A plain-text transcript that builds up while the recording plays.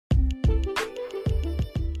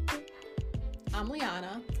I'm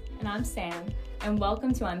Liana. And I'm Sam. And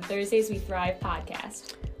welcome to On Thursdays We Thrive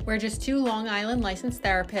podcast. We're just two Long Island licensed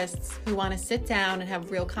therapists who want to sit down and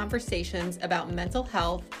have real conversations about mental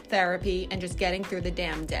health, therapy, and just getting through the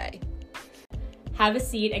damn day. Have a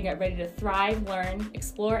seat and get ready to thrive, learn,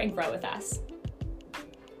 explore, and grow with us.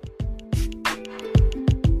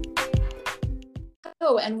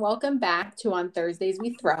 Hello, and welcome back to On Thursdays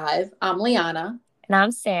We Thrive. I'm Liana. And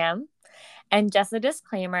I'm Sam. And just a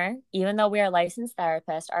disclaimer, even though we are licensed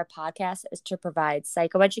therapists, our podcast is to provide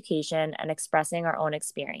psychoeducation and expressing our own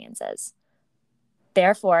experiences.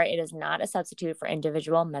 Therefore, it is not a substitute for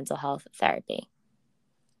individual mental health therapy.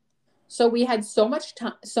 So we had so much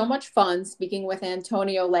fun speaking with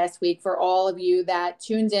Antonio last week. For all of you that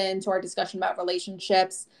tuned in to our discussion about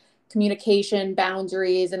relationships, communication,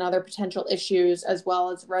 boundaries, and other potential issues, as well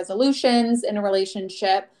as resolutions in a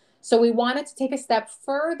relationship. So we wanted to take a step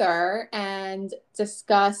further and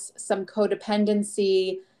discuss some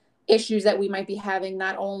codependency issues that we might be having,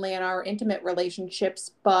 not only in our intimate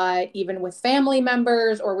relationships, but even with family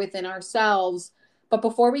members or within ourselves. But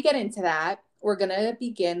before we get into that, we're going to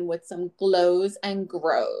begin with some glows and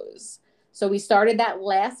grows. So we started that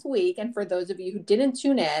last week. And for those of you who didn't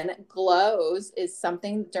tune in, glows is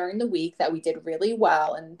something during the week that we did really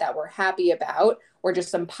well and that we're happy about, or just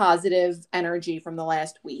some positive energy from the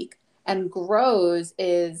last week. And grows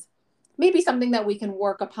is maybe something that we can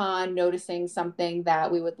work upon, noticing something that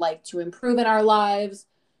we would like to improve in our lives.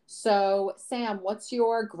 So Sam, what's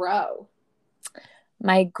your grow?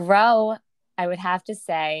 My grow, I would have to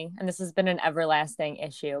say, and this has been an everlasting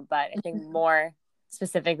issue, but I think more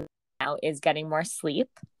specific now is getting more sleep.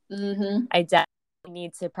 Mm-hmm. I definitely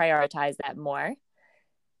need to prioritize that more.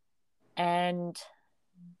 And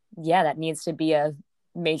yeah, that needs to be a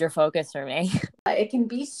major focus for me. It can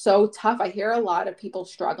be so tough. I hear a lot of people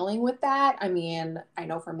struggling with that. I mean, I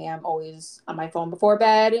know for me, I'm always on my phone before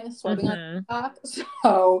bed, swiping on TikTok.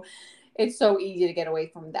 So it's so easy to get away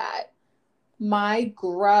from that. My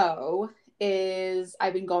grow is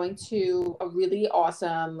I've been going to a really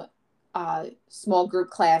awesome small group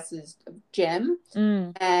classes gym,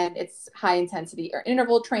 and it's high intensity or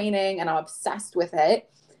interval training, and I'm obsessed with it.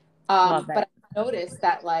 But I noticed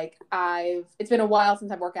that it's been a while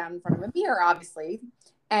since I've worked out in front of a mirror, obviously,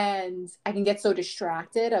 and I can get so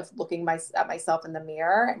distracted of looking at myself in the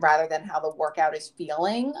mirror rather than how the workout is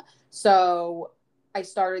feeling. So I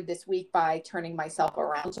started this week by turning myself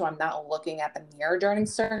around so I'm not looking at the mirror during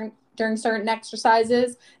certain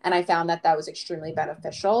exercises. And I found that was extremely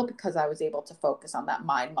beneficial because I was able to focus on that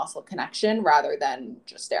mind-muscle connection rather than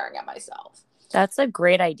just staring at myself. That's a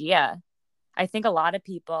great idea. I think a lot of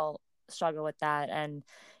people struggle with that. And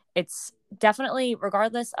it's definitely,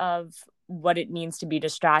 regardless of what it means to be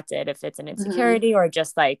distracted, if it's an insecurity or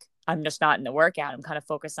just like, I'm just not in the workout, I'm kind of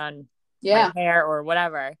focused on my hair or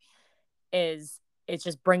whatever, it's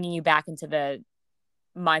just bringing you back into the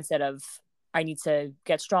mindset of, I need to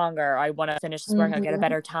get stronger. I want to finish this workout, get a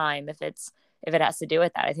better time. If it has to do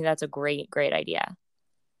with that, I think that's a great idea.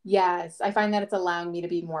 Yes. I find that it's allowing me to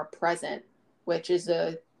be more present, which is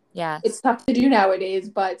it's tough to do nowadays,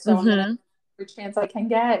 but so I'm going to every chance I can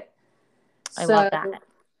get. I love that.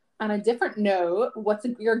 On a different note, what's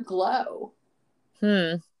your glow?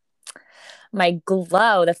 My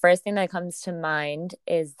glow, the first thing that comes to mind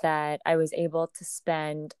is that I was able to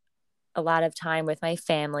spend a lot of time with my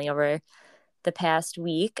family over the past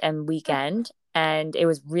week and weekend, and it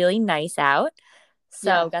was really nice out.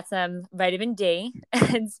 So got some vitamin D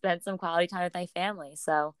and spent some quality time with my family.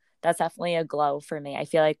 So that's definitely a glow for me. I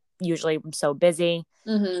feel like usually I'm so busy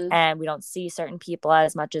and we don't see certain people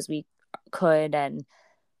as much as we could. And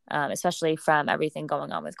especially from everything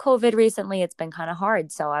going on with COVID recently, it's been kind of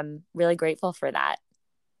hard. So I'm really grateful for that.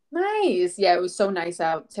 Nice. Yeah, it was so nice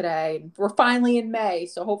out today. We're finally in May,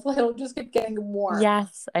 so hopefully it'll just keep getting warm.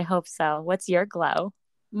 Yes, I hope so. What's your glow?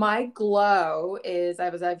 My glow is,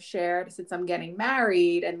 as I've shared, since I'm getting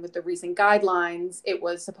married and with the recent guidelines, it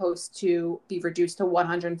was supposed to be reduced to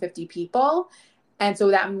 150 people. And so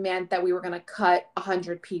that meant that we were going to cut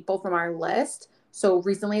 100 people from our list. So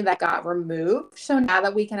recently that got removed. So now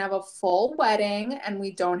that we can have a full wedding and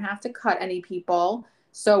we don't have to cut any people.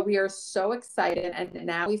 So we are so excited. And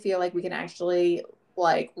now we feel like we can actually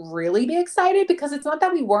really be excited, because it's not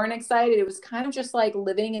that we weren't excited. It was kind of just like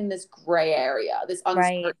living in this gray area, this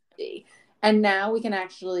uncertainty. Right. And now we can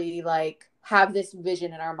actually have this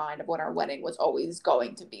vision in our mind of what our wedding was always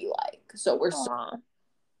going to be like. So we're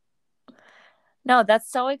No,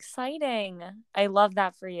 that's so exciting. I love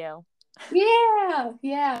that for you.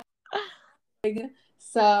 Yeah.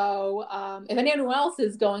 So if anyone else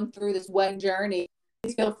is going through this wedding journey,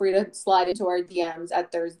 please feel free to slide into our DMs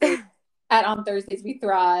at Thursday at On Thursdays We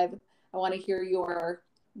Thrive. I want to hear your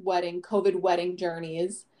COVID wedding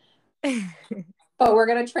journeys. But we're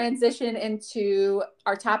going to transition into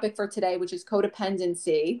our topic for today, which is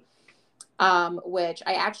codependency, which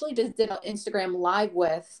I actually just did an Instagram live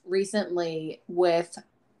with recently with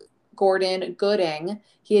Gordon Gooding.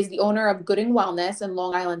 He is the owner of Gooding Wellness and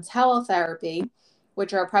Long Island Teletherapy,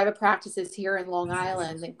 which are private practices here in Long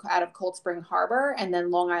Island out of Cold Spring Harbor. And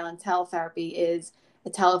then Long Island Teletherapy is a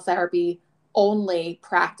teletherapy only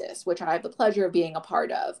practice, which I have the pleasure of being a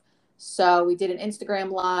part of. So we did an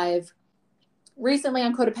Instagram live recently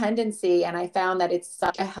on codependency, and I found that it's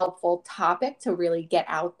such a helpful topic to really get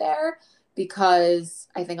out there because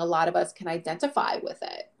I think a lot of us can identify with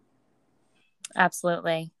it.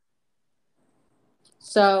 Absolutely.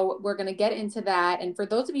 So we're going to get into that. And for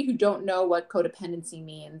those of you who don't know what codependency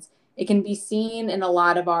means, it can be seen in a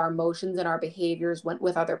lot of our emotions and our behaviors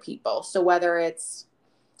with other people. So whether it's,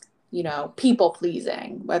 people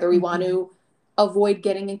pleasing, whether we want to avoid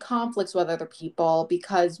getting in conflicts with other people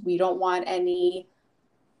because we don't want any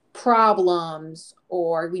problems,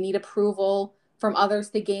 or we need approval from others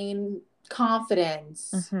to gain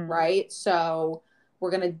confidence, right? So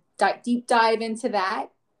we're going to deep dive into that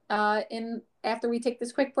after we take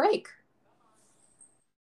this quick break.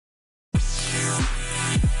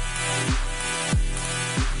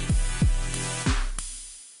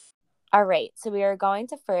 All right, so we are going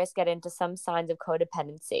to first get into some signs of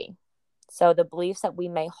codependency. So the beliefs that we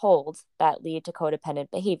may hold that lead to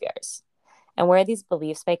codependent behaviors and where these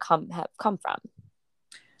beliefs may have come from.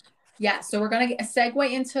 Yeah, so we're going to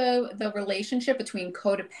segue into the relationship between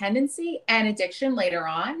codependency and addiction later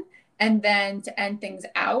on. And then to end things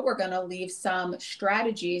out, we're going to leave some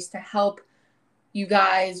strategies to help you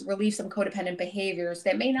guys relieve some codependent behaviors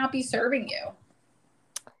that may not be serving you.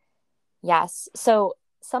 Yes. So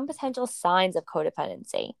some potential signs of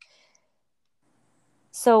codependency.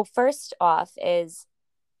 So first off is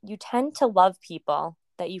you tend to love people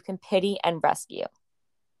that you can pity and rescue.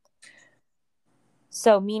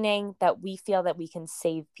 So meaning that we feel that we can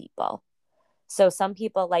save people. So some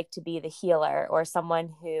people like to be the healer or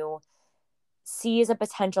someone who sees a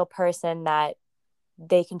potential person that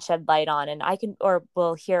they can shed light on, and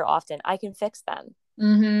will hear often, I can fix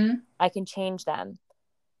them. I can change them.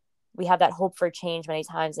 We have that hope for change many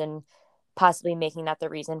times, and possibly making that the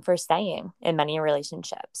reason for staying in many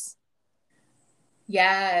relationships.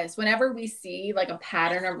 Yes. Whenever we see like a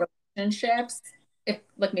pattern of relationships, if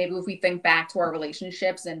we think back to our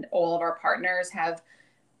relationships and all of our partners have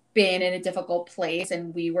been in a difficult place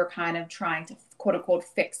and we were kind of trying to quote unquote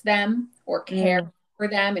fix them or care for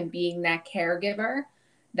them and being that caregiver,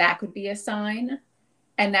 that could be a sign.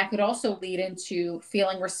 And that could also lead into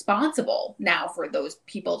feeling responsible now for those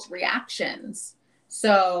people's reactions.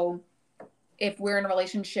 So if we're in a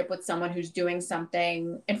relationship with someone who's doing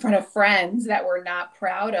something in front of friends that we're not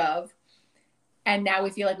proud of, and now we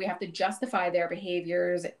feel like we have to justify their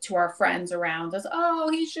behaviors to our friends around us. Oh,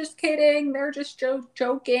 he's just kidding. They're just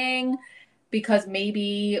joking. Because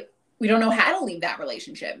maybe we don't know how to leave that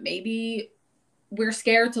relationship. Maybe we're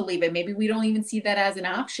scared to leave it. Maybe we don't even see that as an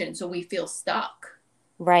option. So we feel stuck.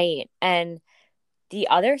 Right. And the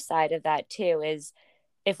other side of that too is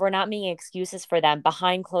if we're not making excuses for them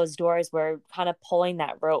behind closed doors, we're kind of pulling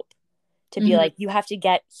that rope to be like, you have to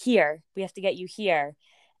get here. We have to get you here.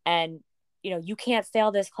 And you can't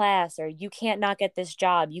fail this class, or you can't not get this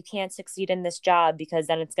job. You can't succeed in this job because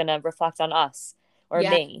then it's going to reflect on us or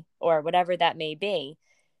me or whatever that may be.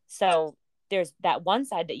 So there's that one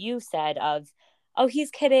side that you said of, oh, he's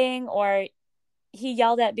kidding, or he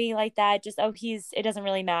yelled at me like that. Just, it doesn't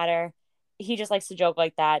really matter. He just likes to joke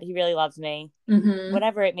like that. He really loves me,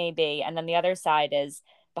 whatever it may be. And then the other side is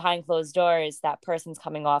behind closed doors, that person's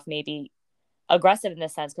coming off maybe aggressive in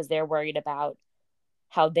this sense because they're worried about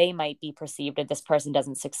how they might be perceived if this person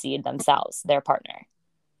doesn't succeed themselves, their partner.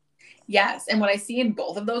 Yes. And what I see in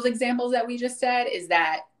both of those examples that we just said is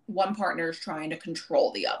that one partner is trying to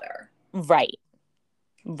control the other. Right.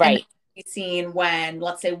 And we've seen when,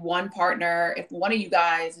 let's say, one partner, if one of you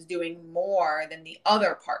guys is doing more than the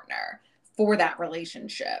other partner for that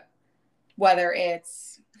relationship, whether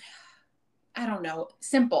it's, I don't know,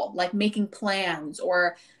 simple, like making plans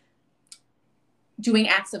or doing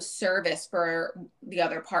acts of service for the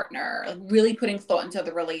other partner, really putting thought into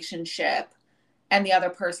the relationship, and the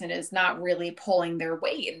other person is not really pulling their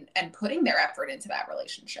weight and putting their effort into that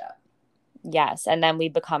relationship. Yes. And then we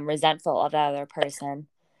become resentful of that other person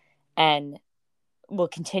and will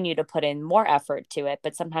continue to put in more effort to it,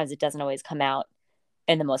 but sometimes it doesn't always come out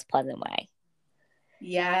in the most pleasant way.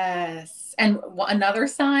 Yes. And another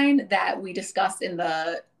sign that we discussed in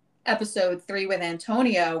the episode 3 with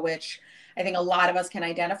Antonio, which I think a lot of us can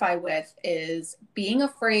identify with, is being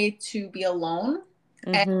afraid to be alone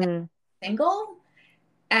and Mm-hmm. single.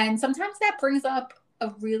 And sometimes that brings up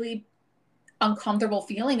a really uncomfortable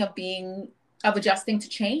feeling of adjusting to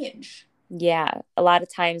change. Yeah. A lot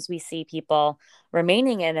of times we see people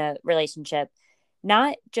remaining in a relationship,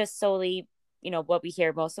 not just solely, what we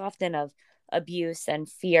hear most often of abuse and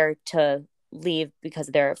fear to leave because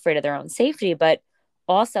they're afraid of their own safety, but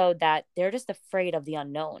also that they're just afraid of the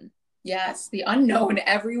unknown. Yes, the unknown.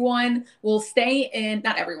 Everyone will stay in,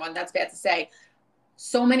 not everyone, that's bad to say.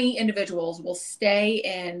 So many individuals will stay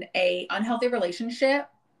in a unhealthy relationship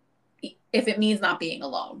if it means not being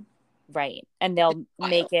alone. Right. And they'll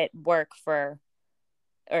make it work or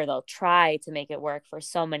they'll try to make it work for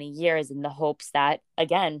so many years in the hopes that,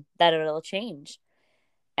 again, that it'll change.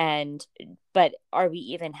 But are we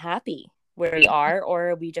even happy where we are, or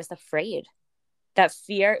are we just afraid? That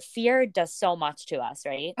fear does so much to us,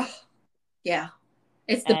 right? Yeah.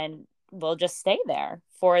 And we'll just stay there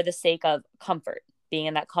for the sake of comfort, being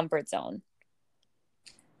in that comfort zone.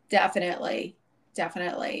 Definitely.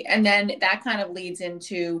 Definitely. And then that kind of leads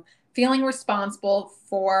into feeling responsible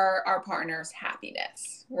for our partner's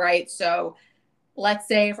happiness, right? So let's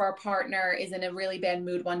say if our partner is in a really bad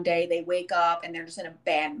mood one day, they wake up and they're just in a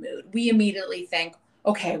bad mood. We immediately think,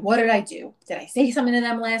 okay, what did I do? Did I say something to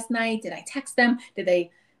them last night? Did I text them? Did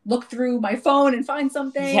they look through my phone and find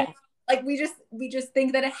something? Yeah. Like we just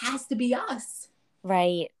think that it has to be us.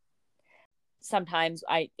 Right. Sometimes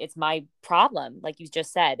it's my problem, like you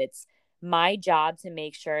just said. It's my job to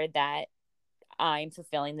make sure that I'm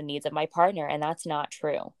fulfilling the needs of my partner, and that's not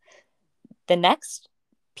true. The next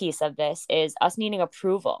piece of this is us needing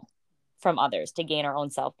approval from others to gain our own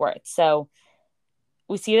self-worth. So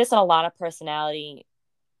we see this in a lot of personality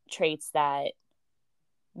traits, that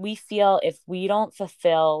we feel if we don't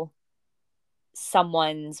fulfill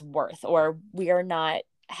someone's worth, or we are not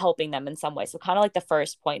helping them in some way. So kind of like the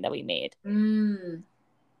first point that we made.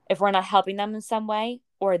 If we're not helping them in some way,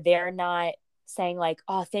 or they're not saying like,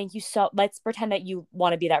 oh, thank you. So let's pretend that you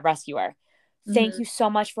want to be that rescuer. Thank you so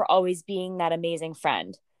much for always being that amazing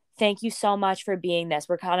friend. Thank you so much for being this.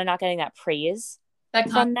 We're kind of not getting that praise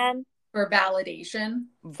from them. For validation.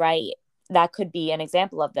 Right. That could be an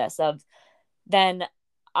example of this, of then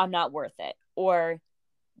I'm not worth it. Or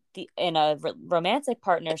in a romantic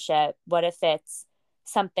partnership, what if it's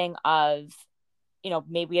something of,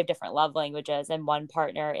 maybe we have different love languages, and one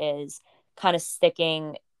partner is kind of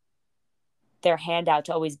sticking their hand out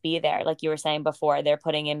to always be there. Like you were saying before, they're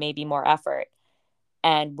putting in maybe more effort,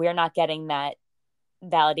 and we're not getting that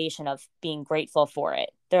validation of being grateful for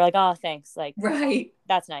it. They're like, oh, thanks. Like, right.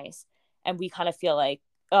 That's nice. And we kind of feel like,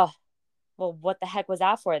 oh, well, what the heck was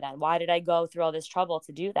that for then? Why did I go through all this trouble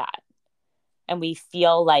to do that? And we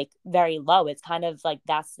feel like very low. It's kind of like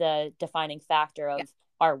that's the defining factor of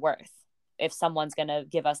our worth, if someone's going to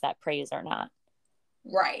give us that praise or not.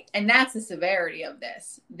 Right. And that's the severity of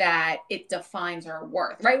this, that it defines our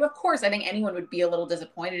worth, right? Of course, I think anyone would be a little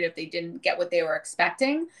disappointed if they didn't get what they were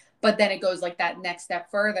expecting. But then it goes like that next step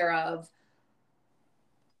further of,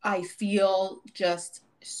 I feel just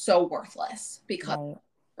so worthless because,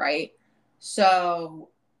 right? So,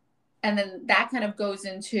 and then that kind of goes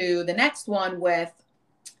into the next one with,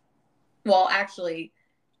 well, actually,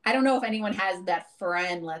 I don't know if anyone has that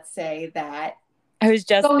friend, let's say, that I was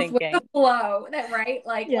just thinking with the flow, that, right?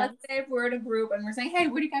 Like, let's say if we're in a group and we're saying, hey,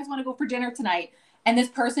 where do you guys want to go for dinner tonight? And this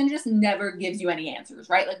person just never gives you any answers,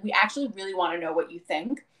 right? Like, we actually really want to know what you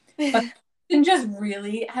think, but person just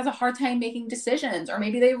really has a hard time making decisions, or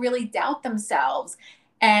maybe they really doubt themselves.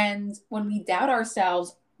 And when we doubt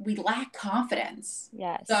ourselves, we lack confidence.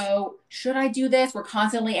 Yes. So should I do this? We're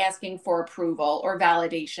constantly asking for approval or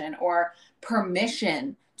validation or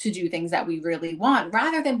permission to do things that we really want,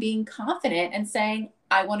 rather than being confident and saying,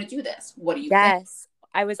 I want to do this. What do you think? Yes.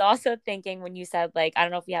 I was also thinking, when you said, like, I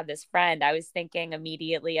don't know if you have this friend, I was thinking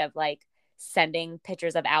immediately of like sending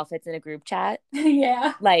pictures of outfits in a group chat.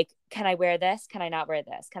 Yeah. Like, can I wear this? Can I not wear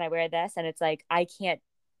this? Can I wear this? And it's like, I can't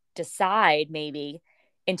decide maybe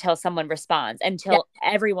until someone responds, until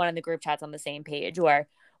everyone in the group chat's on the same page, or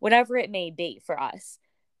whatever it may be for us.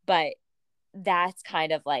 But that's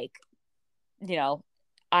kind of like,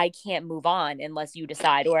 I can't move on unless you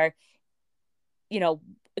decide, or,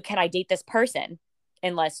 can I date this person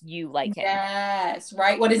unless you like him? Yes,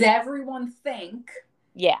 right. What does everyone think?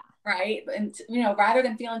 Yeah. Right. And, rather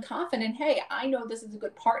than feeling confident, hey, I know this is a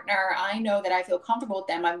good partner. I know that I feel comfortable with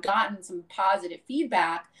them. I've gotten some positive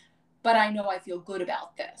feedback, but I know I feel good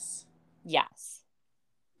about this. Yes.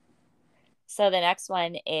 So the next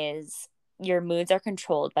one is your moods are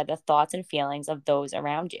controlled by the thoughts and feelings of those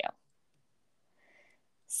around you.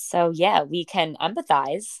 So yeah, we can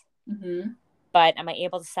empathize, but am I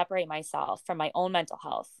able to separate myself from my own mental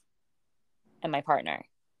health and my partner?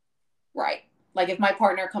 Right. Like if my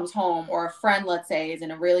partner comes home or a friend, let's say, is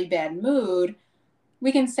in a really bad mood,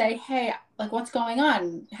 we can say, hey, like, what's going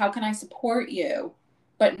on? How can I support you?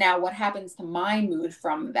 But now what happens to my mood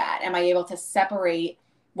from that? Am I able to separate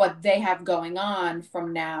what they have going on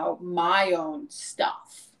from now my own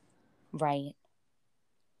stuff? Right.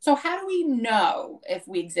 So how do we know if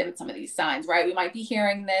we exhibit some of these signs, right? We might be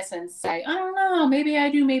hearing this and say, I don't know, maybe I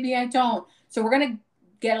do, maybe I don't. So we're going to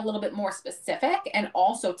get a little bit more specific and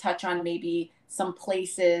also touch on maybe some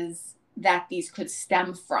places that these could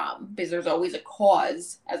stem from, because there's always a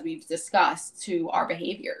cause, as we've discussed, to our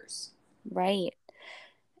behaviors. Right.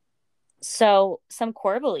 So some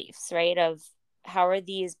core beliefs, right, of how are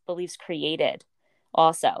these beliefs created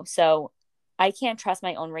also. So I can't trust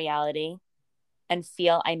my own reality and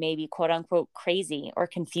feel I may be quote unquote crazy or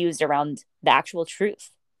confused around the actual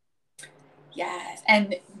truth. Yes.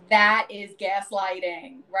 And that is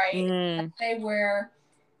gaslighting, right? Let's say we're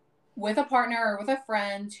with a partner or with a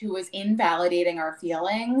friend who is invalidating our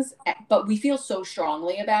feelings, but we feel so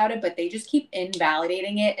strongly about it, but they just keep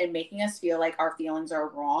invalidating it and making us feel like our feelings are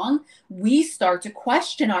wrong. We start to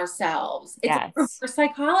question ourselves. It's for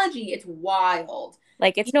psychology. It's wild.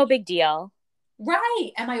 Like, it's no big deal. Right.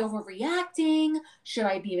 Am I overreacting? Should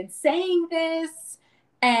I be even saying this?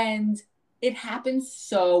 And it happens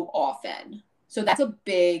so often. So that's a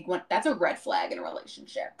big one. That's a red flag in a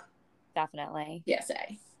relationship. Definitely.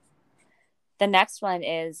 PSA. The next one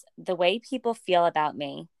is the way people feel about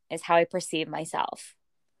me is how I perceive myself.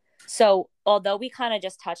 So although we kind of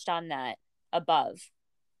just touched on that above,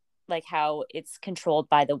 like how it's controlled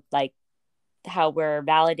by the, like how we're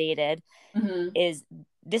validated,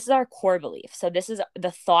 this is our core belief. So this is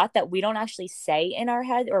the thought that we don't actually say in our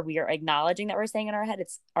head, or we are acknowledging that we're saying in our head.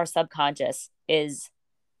 It's our subconscious is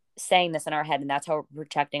saying this in our head, and that's how we're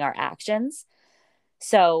projecting our actions.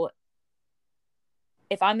 So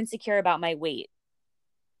if I'm insecure about my weight,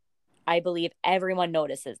 I believe everyone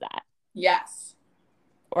notices that. Yes.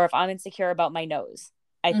 Or if I'm insecure about my nose,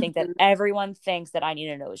 I think that everyone thinks that I need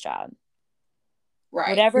a nose job. Right.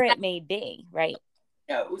 Whatever it may be, right?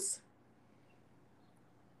 Nose.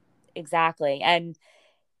 Exactly. And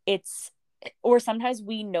or sometimes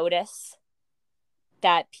we notice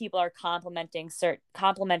that people are complimenting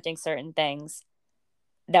certain things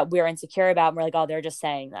that we're insecure about. And we're like, oh, they're just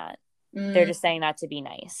saying that. They're just saying that to be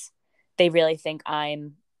nice. They really think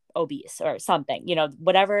I'm obese or something,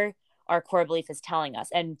 whatever our core belief is telling us.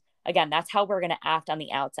 And again, that's how we're going to act on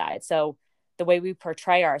the outside. So the way we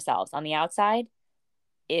portray ourselves on the outside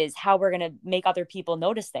is how we're going to make other people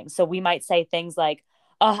notice things. So we might say things like,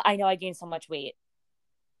 oh, I know I gained so much weight.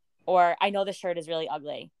 Or I know the shirt is really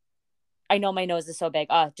ugly. I know my nose is so big.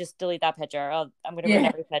 Oh, just delete that picture. Oh, I'm going to ruin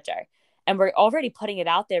every picture. And we're already putting it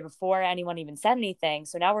out there before anyone even said anything.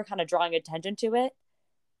 So now we're kind of drawing attention to it.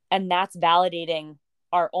 And that's validating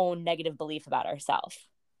our own negative belief about ourselves.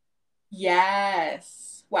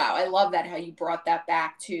 Yes. Wow. I love that, how you brought that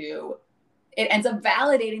back to it ends up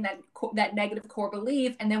validating that negative core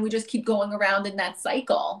belief. And then we just keep going around in that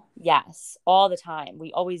cycle. Yes. All the time.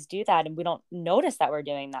 We always do that. And we don't notice that we're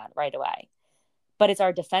doing that right away. But it's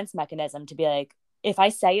our defense mechanism to be like, if I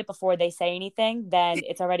say it before they say anything, then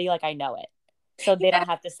it's already like I know it. So they don't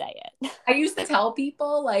have to say it. I used to tell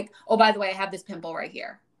people like, oh, by the way, I have this pimple right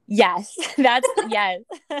here. Yes. Yes.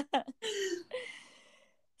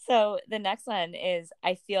 So the next one is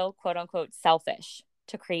I feel quote unquote selfish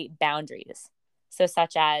to create boundaries. So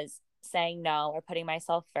such as saying no or putting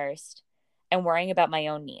myself first and worrying about my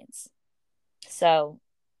own needs. So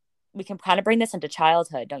we can kind of bring this into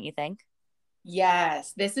childhood, don't you think?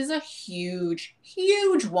 Yes, this is a huge,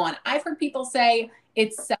 huge one. I've heard people say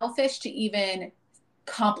it's selfish to even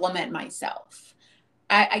compliment myself.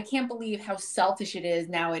 I can't believe how selfish it is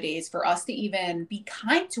nowadays for us to even be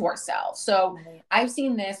kind to ourselves. So I've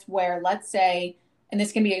seen this where, let's say, and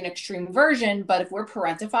this can be an extreme version, but if we're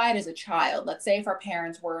parentified as a child, let's say if our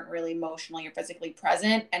parents weren't really emotionally or physically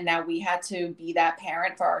present, and now we had to be that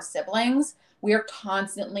parent for our siblings, we are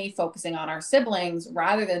constantly focusing on our siblings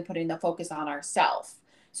rather than putting the focus on ourselves.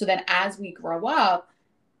 So then as we grow up,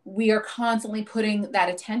 we are constantly putting that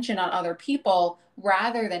attention on other people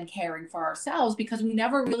rather than caring for ourselves, because we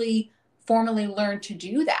never really formally learned to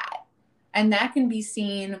do that. And that can be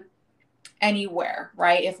seen anywhere,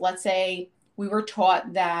 right? If let's say we were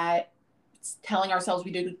taught that telling ourselves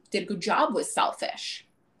we did a good job was selfish.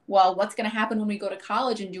 Well, what's going to happen when we go to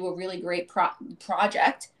college and do a really great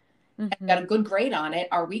project and got a good grade on it,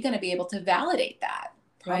 are we going to be able to validate that?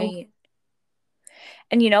 Probably. Right.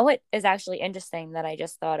 And you know what is actually interesting that I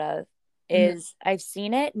just thought of is I've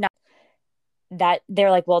seen it not that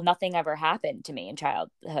they're like, well, nothing ever happened to me in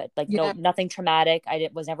childhood. Like, no, nothing traumatic.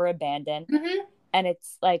 Was never abandoned. And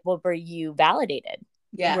it's like, well, were you validated?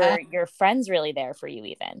 Yeah. Were your friends really there for you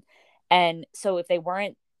even? And so if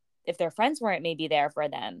their friends weren't maybe there for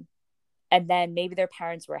them, and then maybe their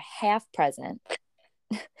parents were half present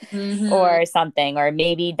or something, or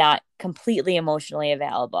maybe not completely emotionally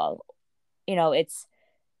available, it's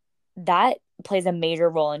that plays a major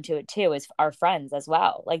role into it too, is our friends as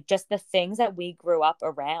well. Like just the things that we grew up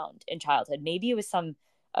around in childhood. Maybe it was some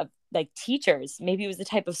like teachers, maybe it was the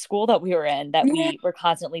type of school that we were in that we were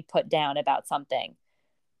constantly put down about something.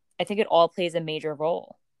 I think it all plays a major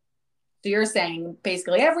role. So you're saying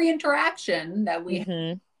basically every interaction that we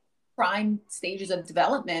have, prime stages of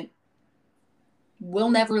development, will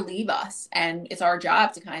never leave us. And it's our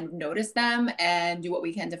job to kind of notice them and do what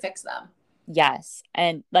we can to fix them. Yes.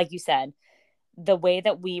 And like you said, the way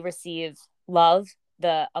that we receive love,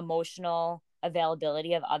 the emotional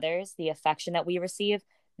availability of others, the affection that we receive,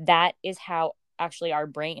 that is how actually our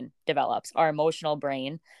brain develops, our emotional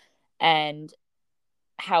brain, and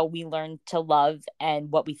how we learn to love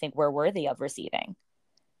and what we think we're worthy of receiving.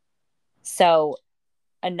 So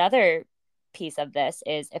another piece of this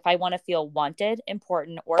is if I want to feel wanted,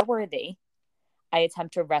 important, or worthy, I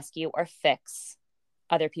attempt to rescue or fix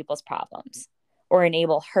other people's problems or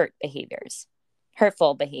enable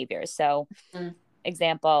hurtful behaviors. So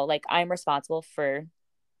example, like I'm responsible for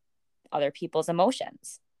other people's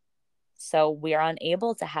emotions. So we are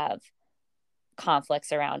unable to have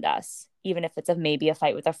conflicts around us, even if it's maybe a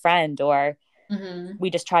fight with a friend, or we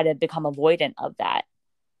just try to become avoidant of that.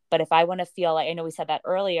 But if I want to feel like, I know we said that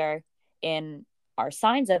earlier in our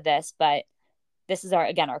signs of this, but this is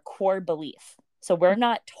our core belief. So we're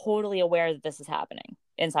not totally aware that this is happening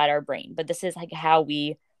inside our brain, but this is like how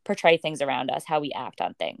we portray things around us, how we act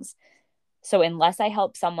on things. So unless I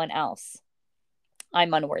help someone else,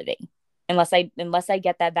 I'm unworthy. Unless I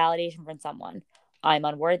get that validation from someone, I'm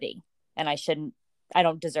unworthy. And I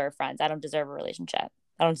don't deserve friends. I don't deserve a relationship.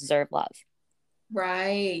 I don't deserve love.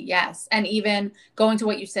 Right. Yes. And even going to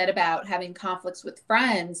what you said about having conflicts with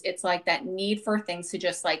friends, it's like that need for things to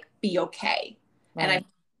just like be okay. Right. And I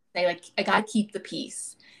say like, I got to keep the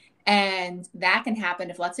peace. And that can happen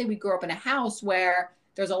if, let's say, we grew up in a house where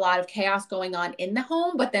there's a lot of chaos going on in the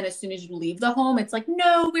home, but then as soon as you leave the home, it's like,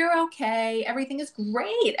 no, we're okay. Everything is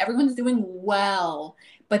great. Everyone's doing well.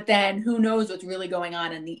 But then who knows what's really going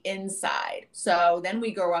on in the inside. So then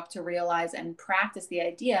we grow up to realize and practice the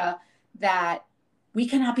idea that we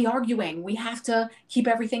cannot be arguing. We have to keep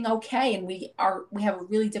everything okay. And we have a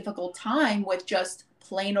really difficult time with just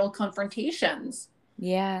plain old confrontations.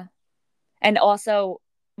 Yeah. And also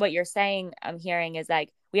what you're saying, I'm hearing, is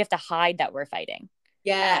like, we have to hide that we're fighting.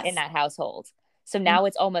 Yes. In that household. So now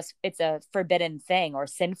it's a forbidden thing, or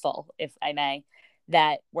sinful, if I may,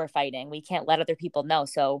 that we're fighting. We can't let other people know.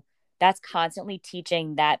 So that's constantly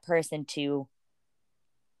teaching that person to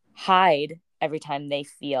hide every time they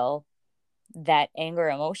feel that anger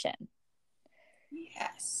emotion.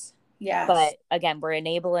 Yes. Yes. But again, we're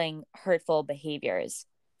enabling hurtful behaviors.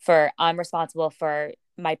 I'm responsible for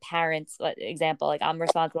my parents' example. Like I'm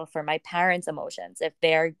responsible for my parents' emotions. If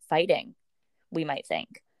they're fighting, we might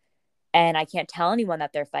think. And I can't tell anyone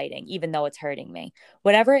that they're fighting, even though it's hurting me,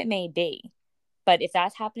 whatever it may be. But if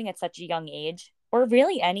that's happening at such a young age, or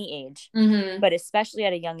really any age, but especially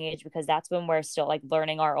at a young age, because that's when we're still like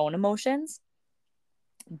learning our own emotions.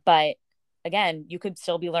 But again, you could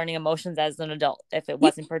still be learning emotions as an adult if it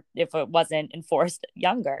wasn't enforced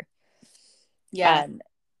younger. Yeah.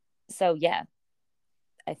 So yeah,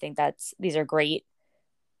 I think these are great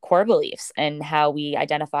core beliefs and how we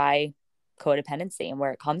identify codependency and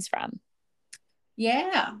where it comes from.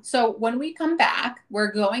 Yeah. So when we come back,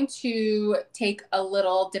 we're going to take a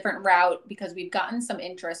little different route because we've gotten some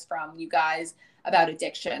interest from you guys about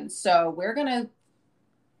addiction. So we're going to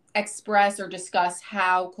express or discuss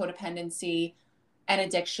how codependency and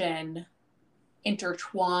addiction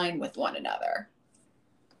intertwine with one another.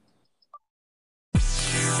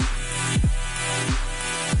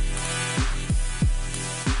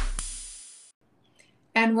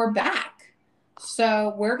 And we're back.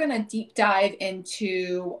 So we're going to deep dive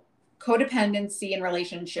into codependency in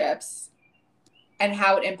relationships and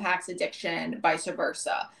how it impacts addiction, vice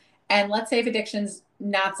versa. And let's say if addiction's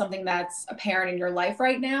not something that's apparent in your life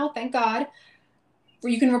right now, thank God.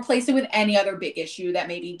 you can replace it with any other big issue that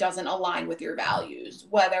maybe doesn't align with your values,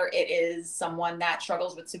 whether it is someone that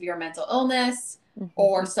struggles with severe mental illness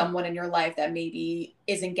or someone in your life that maybe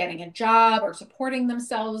isn't getting a job or supporting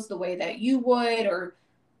themselves the way that you would, or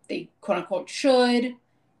they quote unquote should.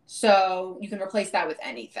 So you can replace that with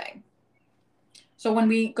anything. So when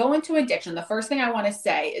we go into addiction, the first thing I want to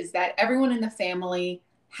say is that everyone in the family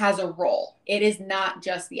has a role. It is not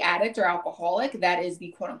just the addict or alcoholic that is the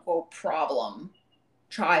quote unquote problem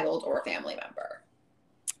child or family member.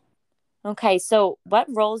 Okay, so what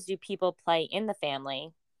roles do people play in the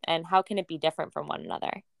family, and how can it be different from one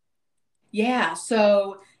another? Yeah,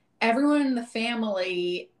 so everyone in the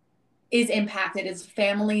family is impacted. It's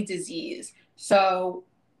family disease. So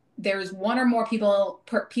there's one or more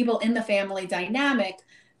people in the family dynamic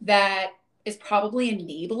that is probably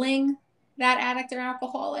enabling that addict or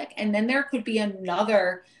alcoholic. And then there could be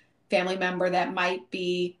another family member that might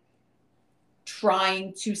be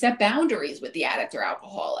trying to set boundaries with the addict or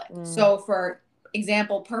alcoholic. So for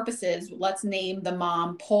example purposes, let's name the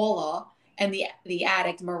mom Paula and the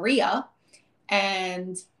addict Maria.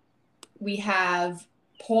 And we have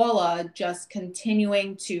Paula just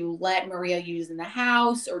continuing to let Maria use in the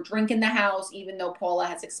house or drink in the house, even though Paula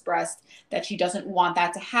has expressed that she doesn't want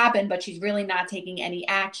that to happen, but she's really not taking any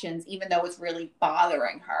actions, even though it's really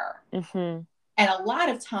bothering her. And a lot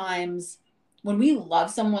of times when we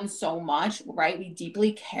love someone so much, right, we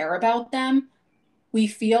deeply care about them, we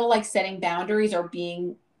feel like setting boundaries or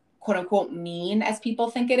being quote unquote mean, as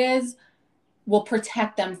people think it is, will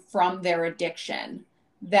protect them from their addiction.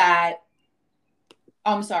 That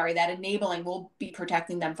enabling will be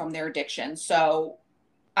protecting them from their addiction. So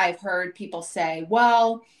I've heard people say,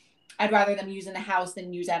 well, I'd rather them use in the house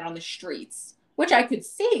than use out on the streets, which I could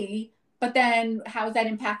see. But then how is that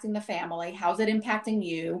impacting the family? How's it impacting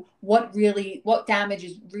you? What damage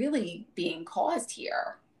is really being caused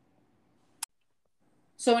here?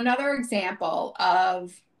 So another example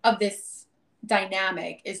of this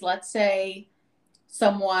dynamic is, let's say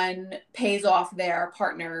someone pays off their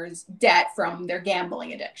partner's debt from their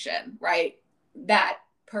gambling addiction, right? That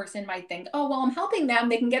person might think, oh, well, I'm helping them.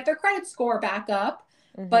 They can get their credit score back up.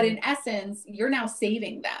 But in essence, you're now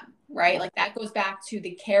saving them, right? Like that goes back to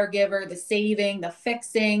the caregiver, the saving, the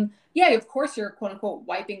fixing. Yeah, of course, you're quote unquote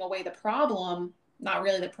wiping away the problem. Not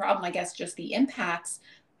really the problem, I guess, just the impacts,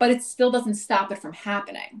 but it still doesn't stop it from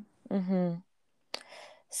happening.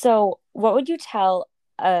 So what would you tell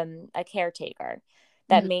a caretaker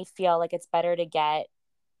that may feel like it's better to get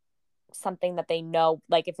something that they know,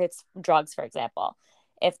 like if it's drugs, for example,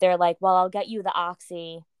 if they're like, well, I'll get you the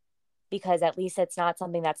Oxy because at least it's not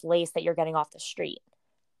something that's laced that you're getting off the street.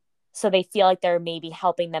 So they feel like they're maybe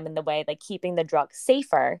helping them in the way, like keeping the drug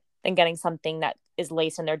safer than getting something that is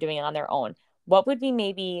laced and they're doing it on their own. What would we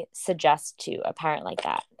maybe suggest to a parent like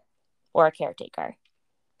that or a caretaker?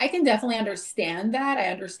 I can definitely understand that. I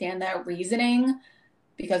understand that reasoning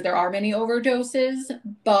because there are many overdoses,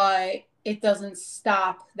 but it doesn't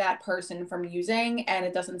stop that person from using, and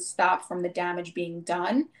it doesn't stop from the damage being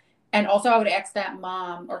done. And also I would ask that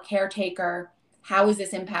mom or caretaker, how is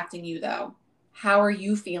this impacting you though? How are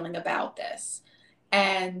you feeling about this?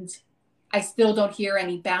 And I still don't hear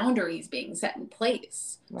any boundaries being set in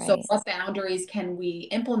place. Right. So what boundaries can we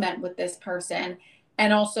implement with this person?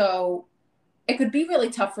 And also it could be really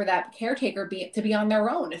tough for that caretaker to be on their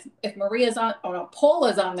own. If Maria's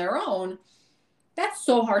Paula's on their own, that's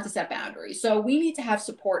so hard to set boundaries. So we need to have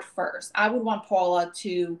support first. I would want Paula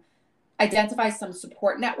to identify some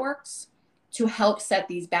support networks to help set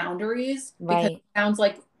these boundaries. Right. Because it sounds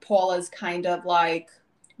like Paula's kind of like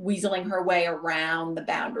weaseling her way around the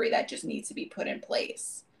boundary that just needs to be put in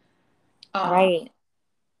place. Right.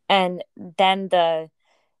 And then the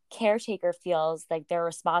caretaker feels like they're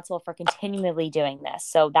responsible for continually doing this.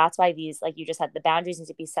 So that's why these, like you just said, the boundaries need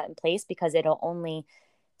to be set in place because it'll only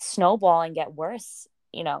snowball and get worse,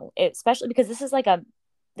 especially because this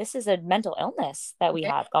is a mental illness that we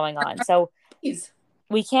have going on. So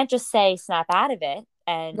we can't just say snap out of it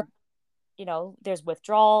and, there's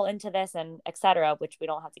withdrawal into this and et cetera, which we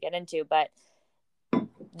don't have to get into, but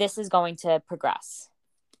this is going to progress.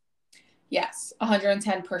 Yes,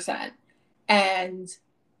 110%. And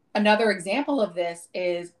another example of this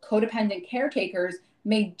is codependent caretakers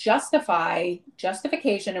may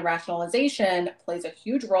justification and rationalization plays a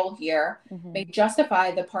huge role here, may justify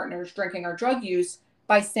the partner's drinking or drug use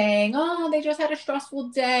by saying, oh, they just had a stressful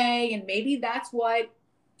day. And maybe that's what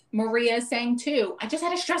Maria is saying too. I just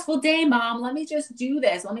had a stressful day, Mom. Let me just do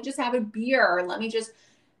this. Let me just have a beer. Let me just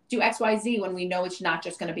do XYZ, when we know it's not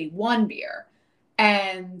just going to be one beer.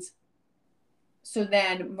 And so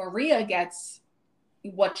then Maria gets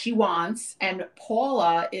what she wants, and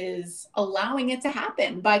Paula is allowing it to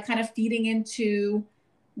happen by kind of feeding into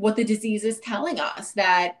what the disease is telling us,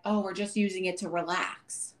 that, oh, we're just using it to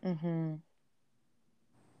relax. Mm-hmm.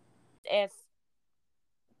 If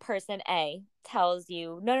person A tells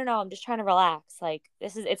you, no, I'm just trying to relax, like,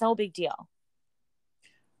 it's no big deal,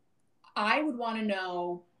 I would want to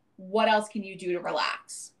know, what else can you do to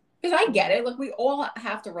relax? Because I get it. Like, we all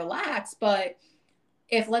have to relax. But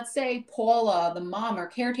if, let's say, Paula, the mom or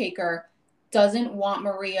caretaker, doesn't want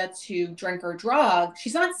Maria to drink or drug,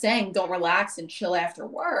 she's not saying don't relax and chill after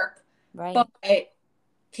work. right? But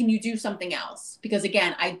can you do something else? Because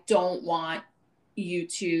again, I don't want you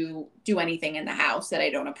to do anything in the house that I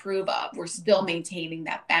don't approve of. We're still maintaining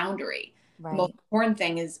that boundary. Right. The most important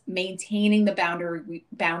thing is maintaining the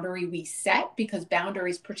boundary we set, because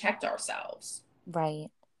boundaries protect ourselves. Right.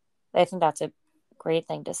 I think that's a great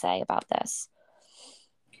thing to say about this.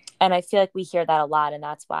 And I feel like we hear that a lot, and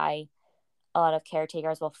that's why a lot of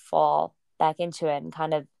caretakers will fall back into it and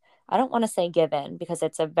kind of, I don't want to say give in, because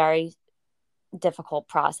it's a very difficult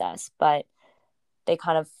process, but they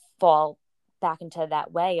kind of fall back into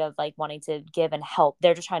that way of like wanting to give and help.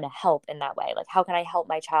 They're just trying to help in that way. Like, how can I help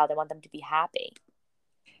my child? I want them to be happy.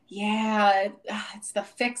 Yeah, it's the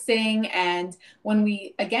fixing. And when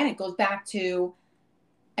again, it goes back to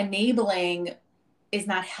enabling is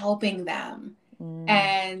not helping them.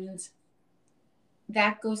 And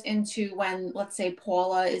that goes into when, let's say,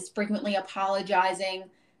 Paula is frequently apologizing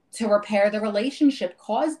to repair the relationship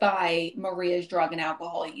caused by Maria's drug and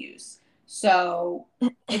alcohol use. So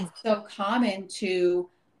it's so common to,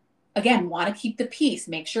 again, want to keep the peace,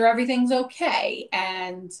 make sure everything's okay,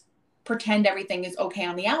 and pretend everything is okay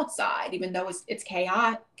on the outside, even though it's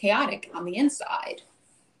chaotic on the inside.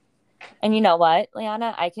 And you know what,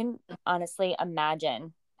 Liana, I can honestly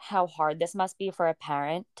imagine how hard this must be for a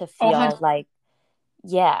parent to feel like,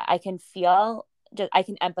 yeah, I can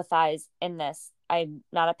empathize in this. I'm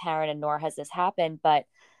not a parent, and nor has this happened, but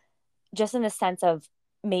just in the sense of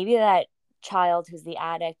maybe that child who's the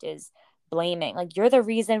addict is blaming, like, you're the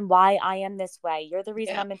reason why I am this way. You're the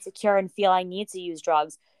reason I'm insecure and feel I need to use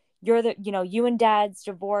drugs. You're you and dad's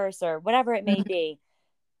divorce or whatever it may be.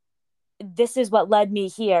 This is what led me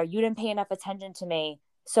here. You didn't pay enough attention to me.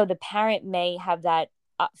 So the parent may have that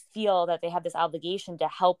feel that they have this obligation to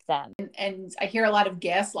help them. And I hear a lot of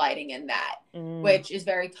gaslighting in that, which is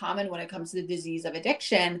very common when it comes to the disease of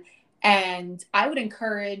addiction. And I would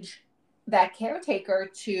encourage that caretaker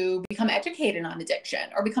to become educated on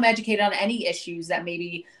addiction, or become educated on any issues that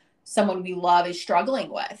maybe someone we love is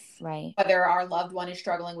struggling with. Right. Whether our loved one is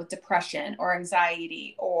struggling with depression or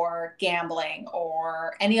anxiety or gambling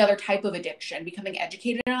or any other type of addiction, becoming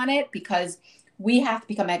educated on it, because we have to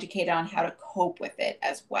become educated on how to cope with it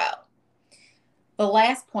as well. The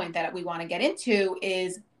last point that we want to get into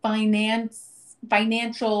is financial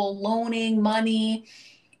loaning money.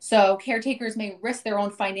 So caretakers may risk their own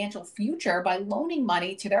financial future by loaning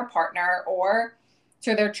money to their partner or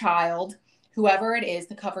to their child, whoever it is,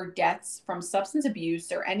 to cover debts from substance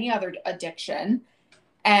abuse or any other addiction.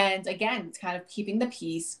 And again, it's kind of keeping the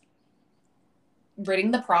peace, ridding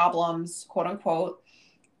the problems, quote unquote.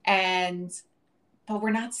 But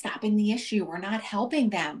we're not stopping the issue. We're not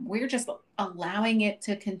helping them. We're just allowing it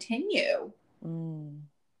to continue.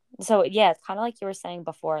 So yeah, it's kind of like you were saying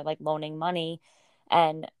before, like loaning money.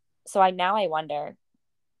 And so I wonder,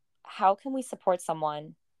 how can we support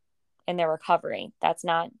someone in their recovery that's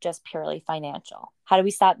not just purely financial? How do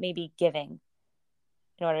we stop maybe giving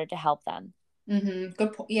in order to help them?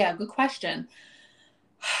 Good question.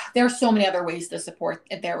 There are so many other ways to support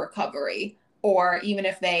their recovery, or even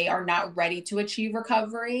if they are not ready to achieve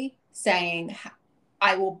recovery, saying,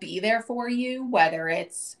 I will be there for you, whether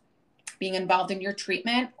it's being involved in your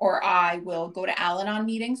treatment, or I will go to Al-Anon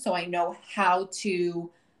meetings so I know how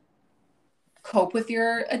to cope with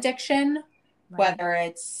your addiction, whether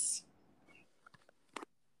it's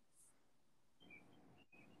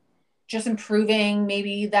just improving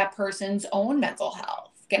maybe that person's own mental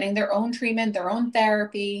health, getting their own treatment, their own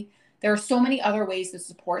therapy. There are so many other ways to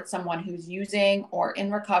support someone who's using or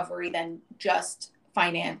in recovery than just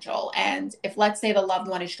financial. And if, let's say, the loved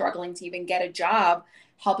one is struggling to even get a job,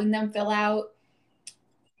 helping them fill out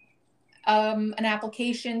an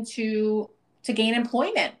application to gain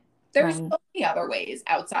employment. There's so many other ways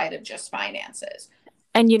outside of just finances.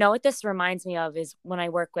 And you know what this reminds me of is when I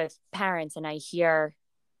work with parents and I hear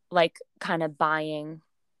like kind of buying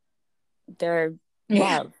their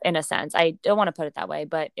love in a sense. I don't want to put it that way,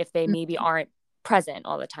 but if they maybe aren't present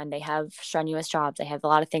all the time, they have strenuous jobs, they have a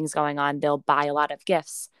lot of things going on, they'll buy a lot of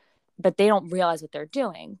gifts, but they don't realize what they're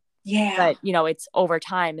doing. Yeah. But, you know, it's over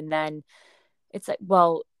time. And then It's like,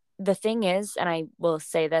 well, the thing is, and I will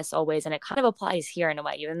say this always, and it kind of applies here in a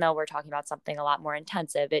way, even though we're talking about something a lot more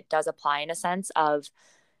intensive, it does apply in a sense of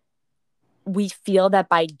we feel that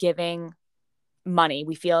by giving money,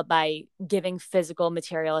 we feel by giving physical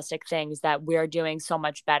materialistic things that we're doing so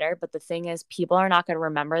much better. But the thing is, people are not going to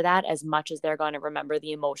remember that as much as they're going to remember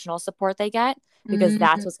the emotional support they get, because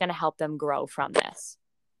that's what's going to help them grow from this.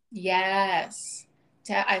 Yes.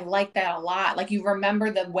 I like that a lot. Like, you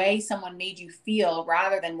remember the way someone made you feel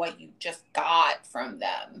rather than what you just got from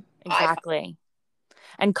them. Exactly.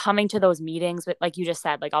 And coming to those meetings with, like you just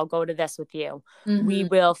said, like, I'll go to this with you. We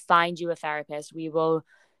will find you a therapist. We will,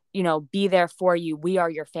 be there for you. We are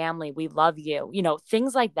your family. We love you,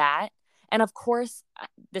 things like that. And of course,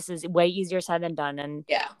 this is way easier said than done. And,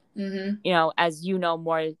 as you know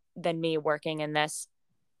more than me working in this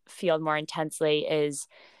field more intensely, is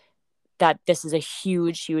that this is a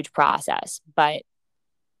huge, huge process. But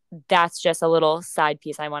that's just a little side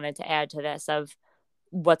piece I wanted to add to this of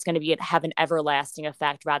what's going to have an everlasting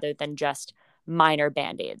effect rather than just minor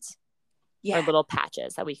band-aids or little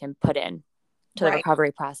patches that we can put in to the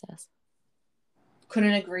recovery process.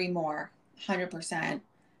 Couldn't agree more. 100%.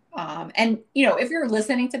 And if you're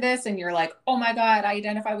listening to this and you're like, oh my God, I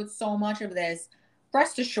identify with so much of this,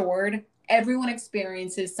 rest assured, everyone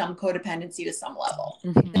experiences some codependency to some level.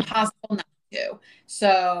 It's impossible not to.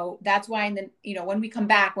 So that's why, when we come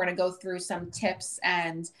back, we're going to go through some tips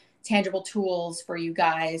and tangible tools for you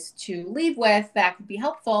guys to leave with that could be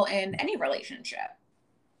helpful in any relationship.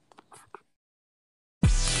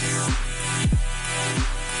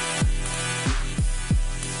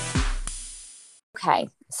 Okay,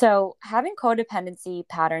 so having codependency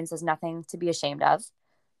patterns is nothing to be ashamed of,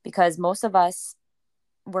 because most of us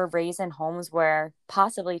were raised in homes where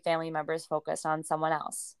possibly family members focused on someone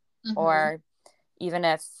else, or even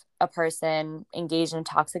if a person engaged in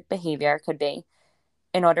toxic behavior could be,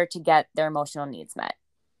 in order to get their emotional needs met.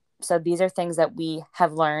 So these are things that we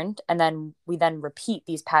have learned, and then we repeat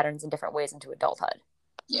these patterns in different ways into adulthood.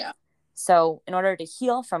 Yeah. So in order to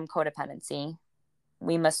heal from codependency,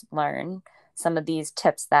 we must learn some of these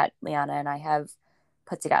tips that Liana and I have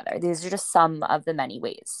put together. These are just some of the many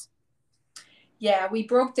ways. Yeah, we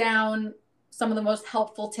broke down some of the most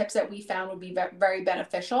helpful tips that we found would be very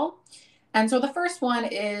beneficial. And so the first one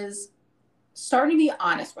is starting to be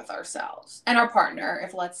honest with ourselves and our partner,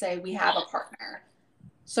 if let's say we have a partner.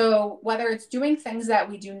 So whether it's doing things that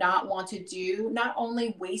we do not want to do, not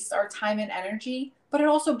only wastes our time and energy, but it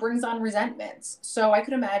also brings on resentments. So I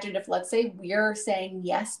could imagine if, let's say, we're saying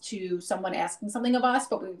yes to someone asking something of us,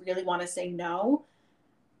 but we really want to say no,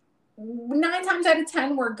 9 times out of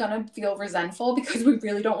 10, we're going to feel resentful because we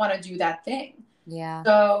really don't want to do that thing. Yeah.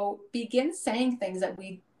 So begin saying things that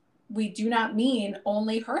we do not mean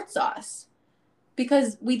only hurts us,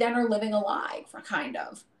 because we then are living a lie, kind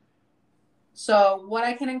of. So what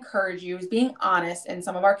I can encourage you is being honest in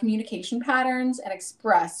some of our communication patterns and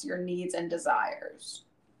express your needs and desires.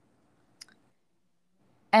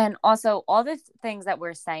 And also, all the things that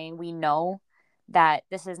we're saying, we know that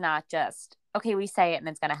this is not just, okay, we say it and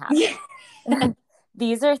it's going to happen.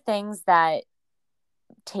 These are things that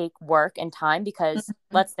take work and time, because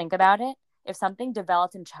let's think about it. If something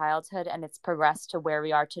developed in childhood and it's progressed to where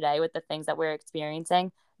we are today with the things that we're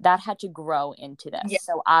experiencing, that had to grow into this. Yeah.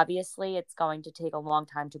 So obviously it's going to take a long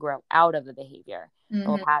time to grow out of a behavior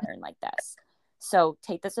or a pattern like this. So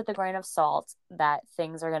take this with a grain of salt, that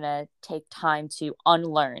things are going to take time to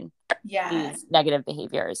unlearn these negative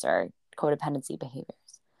behaviors or codependency behaviors.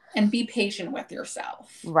 And be patient with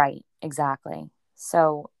yourself. Right, exactly.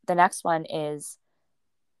 So the next one is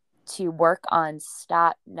to work on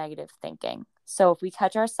stop negative thinking. So if we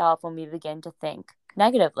catch ourselves when we begin to think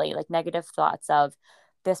negatively, like negative thoughts of,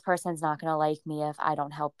 this person's not going to like me if I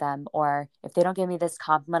don't help them, or if they don't give me this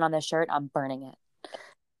compliment on this shirt, I'm burning it.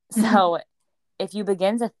 So if you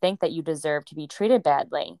begin to think that you deserve to be treated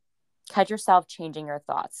badly, catch yourself changing your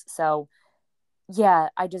thoughts. So yeah,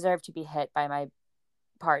 I deserve to be hit by my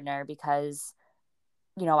partner because,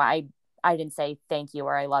 I didn't say thank you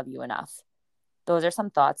or I love you enough. Those are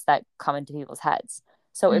some thoughts that come into people's heads.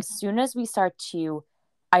 So as soon as we start to,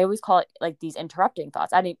 I always call it like these interrupting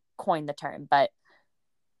thoughts. I didn't coin the term, but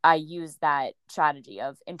I use that strategy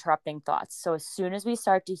of interrupting thoughts. So as soon as we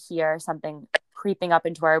start to hear something creeping up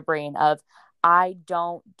into our brain of, I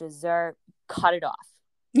don't deserve, cut it off.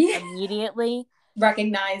 Immediately.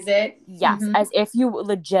 Recognize it. Yes. As if you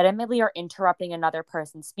legitimately are interrupting another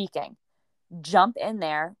person speaking. Jump in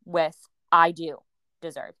there with, I do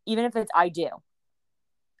deserve. Even if it's I do.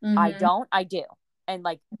 I don't, I do. And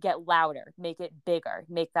like get louder, make it bigger,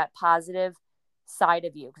 make that positive side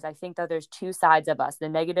of you, because I think that there's two sides of us, the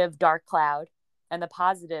negative dark cloud and the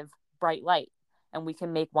positive bright light, and we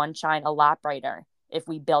can make one shine a lot brighter if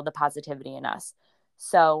we build the positivity in us.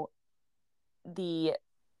 So the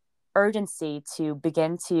urgency to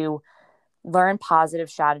begin to learn positive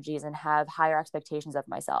strategies and have higher expectations of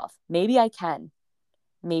myself. Maybe I can.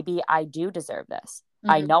 Maybe I do deserve this.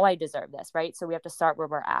 I know I deserve this, right? So we have to start where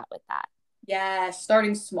we're at with that. Yeah,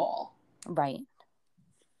 starting small. Right.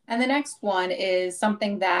 And the next one is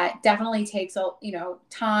something that definitely takes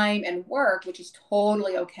time and work, which is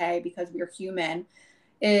totally okay because we're human,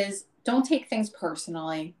 is don't take things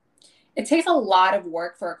personally. It takes a lot of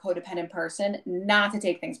work for a codependent person not to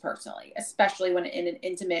take things personally, especially when in an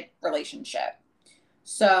intimate relationship.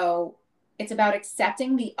 So it's about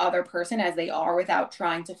accepting the other person as they are without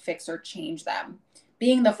trying to fix or change them,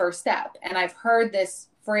 being the first step. And I've heard this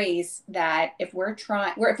phrase that if we're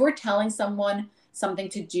telling someone something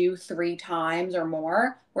to do 3 times or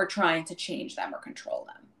more, we're trying to change them or control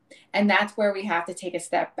them. And that's where we have to take a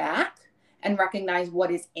step back and recognize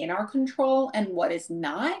what is in our control and what is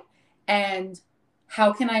not. And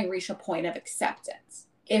how can I reach a point of acceptance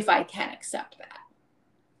if I can accept that?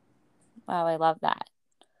 Wow, I love that.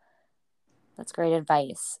 That's great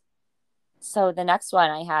advice. So the next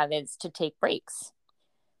one I have is to take breaks.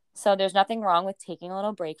 So there's nothing wrong with taking a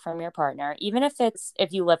little break from your partner, even if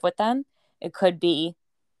you live with them. It could be,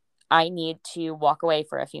 I need to walk away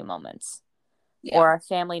for a few moments. Yeah. Or a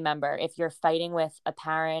family member. If you're fighting with a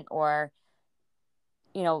parent, or,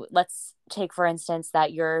 let's take, for instance,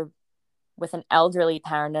 that you're with an elderly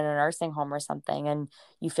parent in a nursing home or something, and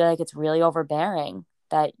you feel like it's really overbearing,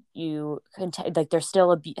 that you like they're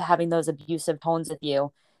still having those abusive tones with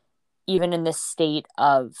you, even in this state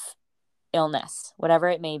of illness, whatever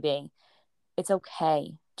it may be. It's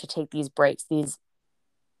okay to take these breaks, these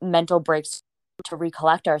mental breaks, to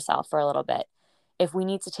recollect ourselves for a little bit. If we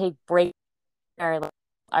need to take breaks, all right,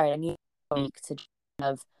 I need a week to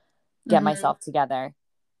get myself together,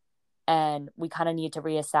 and we kind of need to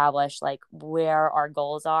reestablish like where our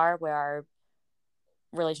goals are, where our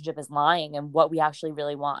relationship is lying, and what we actually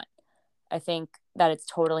really want. I think that it's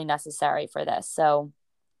totally necessary for this. So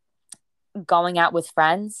going out with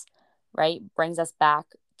friends, right, brings us back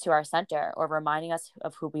to our center, or reminding us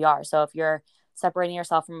of who we are. So if you're separating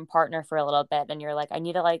yourself from a partner for a little bit and you're like, I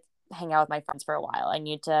need to hang out with my friends for a while, I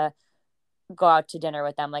need to go out to dinner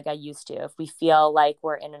with them like I used to. If we feel like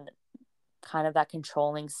we're in kind of that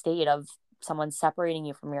controlling state of someone separating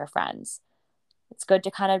you from your friends, it's good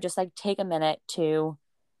to kind of just take a minute to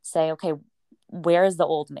say, okay, where is the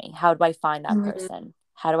old me? How do I find that person?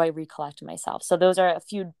 How do I recollect myself? So those are a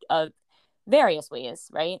few various ways,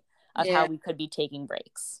 right, of how we could be taking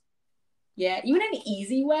breaks. Yeah, even an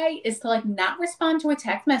easy way is to not respond to a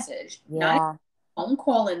text message, not a phone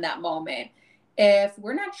call in that moment. If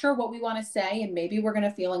we're not sure what we want to say, and maybe we're going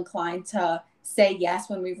to feel inclined to say yes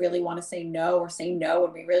when we really want to say no, or say no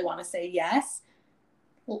when we really want to say yes,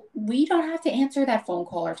 we don't have to answer that phone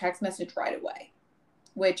call or text message right away,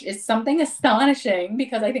 which is something astonishing,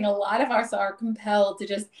 because I think a lot of us are compelled to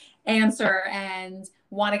just answer and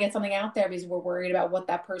want to get something out there because we're worried about what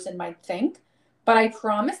that person might think. But I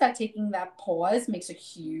promise that taking that pause makes a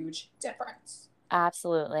huge difference.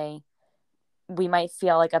 Absolutely. We might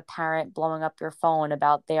feel like a parent blowing up your phone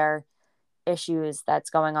about their issues that's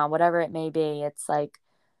going on, whatever it may be. It's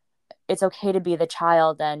it's okay to be the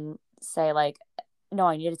child and say no,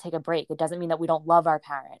 I need to take a break. It doesn't mean that we don't love our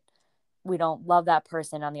parent. We don't love that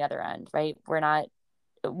person on the other end, right?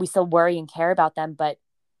 We still worry and care about them, but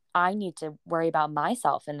I need to worry about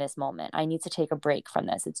myself in this moment. I need to take a break from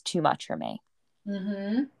this. It's too much for me.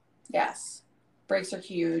 Yes. Breaks are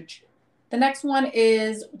huge. The next one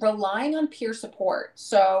is relying on peer support.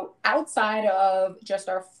 So outside of just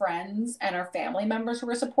our friends and our family members who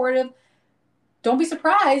are supportive, don't be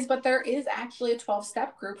surprised, but there is actually a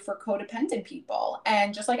 12-step group for codependent people.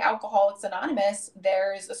 And just like Alcoholics Anonymous,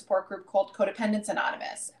 there's a support group called Codependents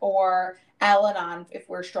Anonymous, or Al-Anon if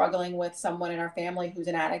we're struggling with someone in our family who's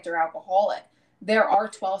an addict or alcoholic. There are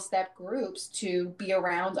 12-step groups to be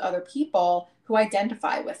around other people who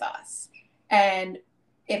identify with us. And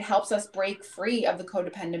it helps us break free of the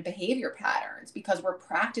codependent behavior patterns, because we're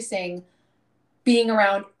practicing being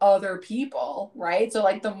around other people, right? So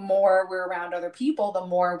the more we're around other people, the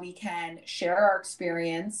more we can share our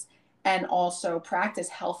experience and also practice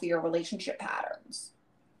healthier relationship patterns.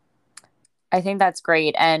 I think that's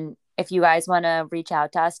great. And if you guys want to reach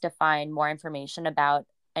out to us to find more information about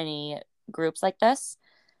any groups like this,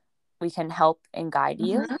 we can help and guide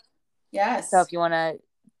you. Yes. So if you want to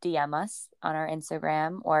DM us on our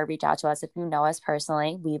Instagram or reach out to us if you know us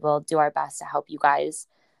personally, we will do our best to help you guys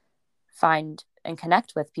find and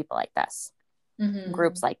connect with people like this,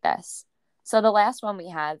 groups like this. So the last one we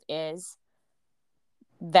have is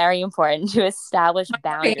very important, to establish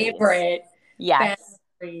boundaries. Favorite. Yes.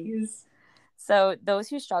 Boundaries. So those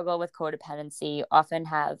who struggle with codependency often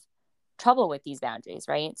have trouble with these boundaries,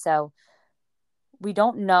 right? So we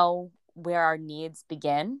don't know where our needs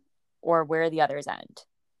begin or where the others end.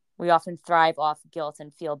 We often thrive off guilt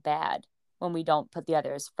and feel bad when we don't put the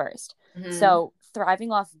others first. Mm-hmm. So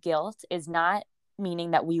thriving off guilt is not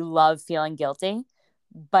meaning that we love feeling guilty,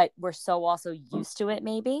 but we're so also used to it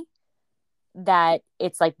maybe that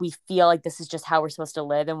it's like we feel like this is just how we're supposed to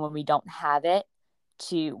live. And when we don't have it,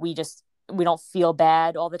 we don't feel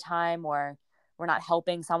bad all the time, or we're not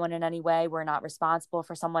helping someone in any way. We're not responsible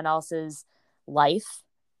for someone else's life.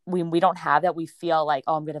 We don't have that. We feel like,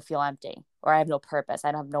 oh, I'm going to feel empty, or I have no purpose.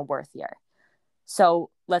 I don't have no worth here. So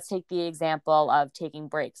let's take the example of taking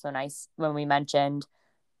breaks. When we mentioned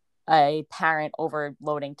a parent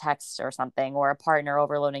overloading texts or something, or a partner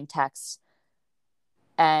overloading texts,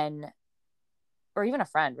 or even a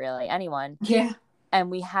friend, really, anyone. Yeah. And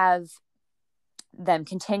we have them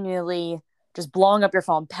continually just blowing up your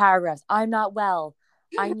phone, paragraphs, I'm not well,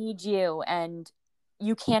 I need you, and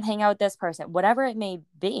you can't hang out with this person, whatever it may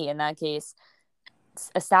be. In that case,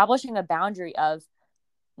 establishing a boundary of,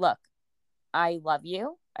 look, I love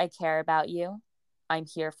you, I care about you, I'm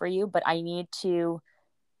here for you, but I need to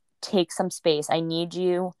take some space. I need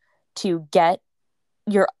you to get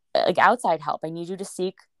your outside help. I need you to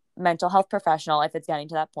seek mental health professional if it's getting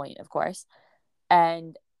to that point, of course.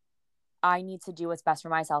 And I need to do what's best for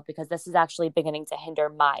myself, because this is actually beginning to hinder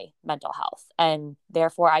my mental health. And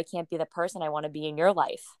therefore, I can't be the person I want to be in your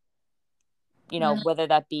life, whether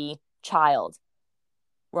that be child,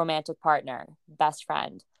 romantic partner, best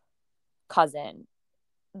friend, cousin,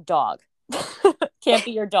 dog. Can't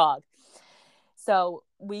be your dog. So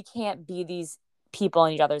we can't be these people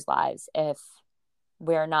in each other's lives if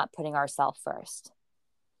we're not putting ourselves first.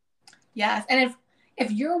 Yes. And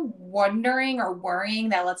if you're wondering or worrying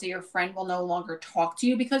that, let's say, your friend will no longer talk to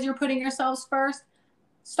you because you're putting yourselves first,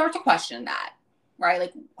 start to question that, right?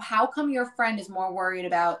 Like, how come your friend is more worried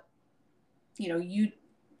about, you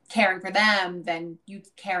caring for them than you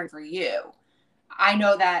caring for you? I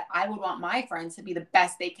know that I would want my friends to be the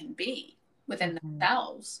best they can be within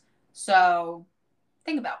themselves. So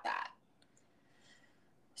think about that.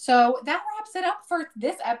 So that wraps it up for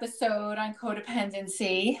this episode on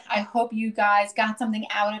codependency. I hope you guys got something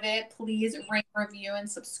out of it. Please rate, review, and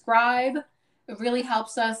subscribe. It really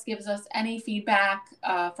helps us, gives us any feedback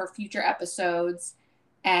for future episodes.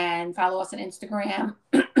 And follow us on Instagram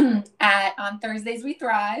on Thursdays We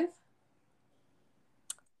Thrive.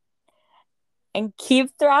 And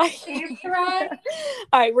keep thriving. Keep thriving.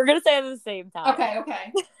 All right, we're going to say it at the same time.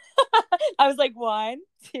 Okay. I was like, 1,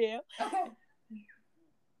 2. Okay.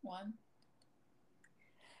 1.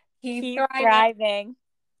 Keep thriving.